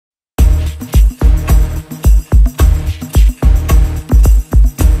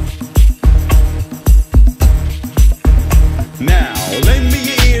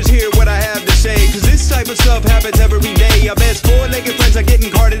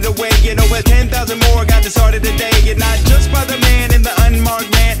it away. You know, with 10,000 more got this started today. And not just by the man in the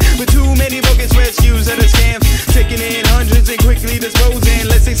unmarked man, but too many bogus rescues and the scams, taking in hundreds and quickly disposing.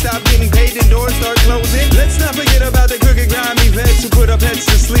 Let's say stop getting paid and doors start closing. Let's not forget about the crooked grimy vets who put up heads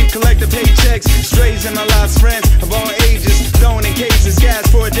to sleep, collect the paychecks. Strays and my lost friends of all ages, thrown in cases, gas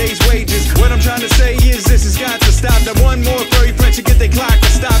for a day's wages. What I'm trying to say is this has got to stop. That one more furry friend should get their clock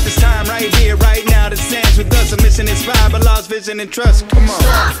to stop. This time right here, right now, that stands with us. A mission inspired by lost vision and trust. Come on.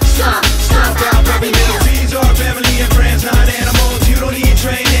 Stop out, baby. Little B's are family and friends, not animals. You don't need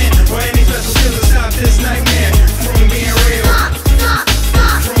training or any special skills to stop this nightmare from being real.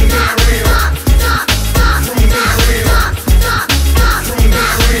 From being real. From being real. From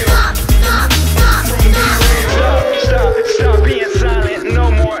being real. From being real. Stop being silent.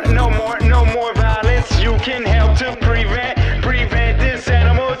 No more violence. You can help to prevent this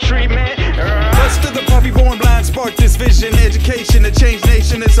animal treatment. Bust to the puppy born blind, spark this vision. Education to change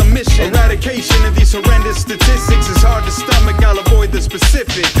nation is a mission. Eradication of these horrendous statistics is hard to stomach. I'll avoid the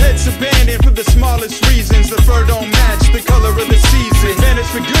specific. Pets abandoned for the smallest reasons. The fur don't match the color of the season.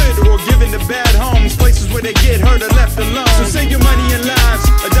 Vanished for good or given to bad homes, places where they get hurt or left alone. So save your money and lives,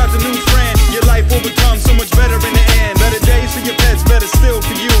 adopt a new friend. Your life will become so much better in the end. Better days for your pets, better still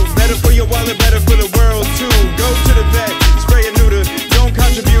for you. Better for your wallet, better for the world too. Go to the vet, spray a neuter. Don't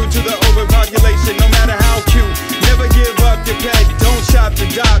contribute to the overpopulation, no matter how cute. Never give up your pet, don't shop the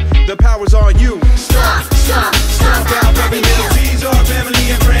doc. The power's on you. Stop out, baby. Little B's are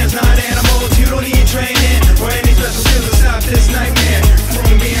family and friends, not animals. You don't need training or any special skills to stop this nightmare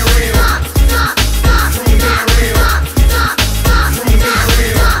from being real. From being real. From being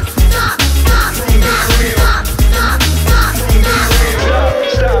real. From being real. From being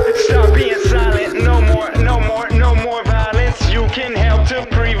real. Stop being silent. No more violence. You can help to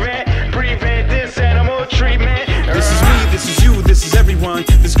prevent this animal treatment. This is me, this is you, this is everyone.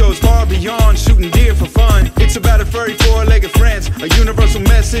 This goes far beyond shooting deer for fun. It's about a furry four-legged friends, a universal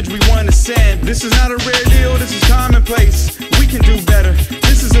message we want to send. This is not a rare deal, this is commonplace. We can do better,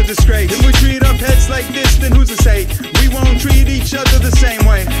 this is a disgrace. If we treat our pets like this, then who's to say we won't treat each other the same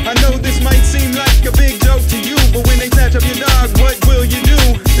way? I know this might seem like a big joke to you, but when they snatch up your dog, what will you do?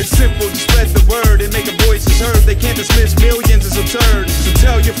 It's simple, just spread the word and make our voices heard. They can't dismiss millions as absurd. So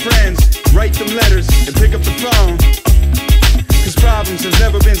tell your friends, write them letters, and pick up the phone. Cause problems have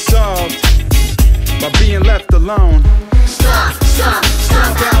never been solved by being left alone. Stop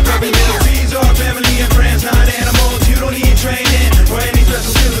out, baby. Little B's are family and friends, not animals. You don't need training or any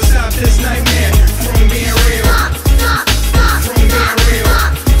special skills to stop this night.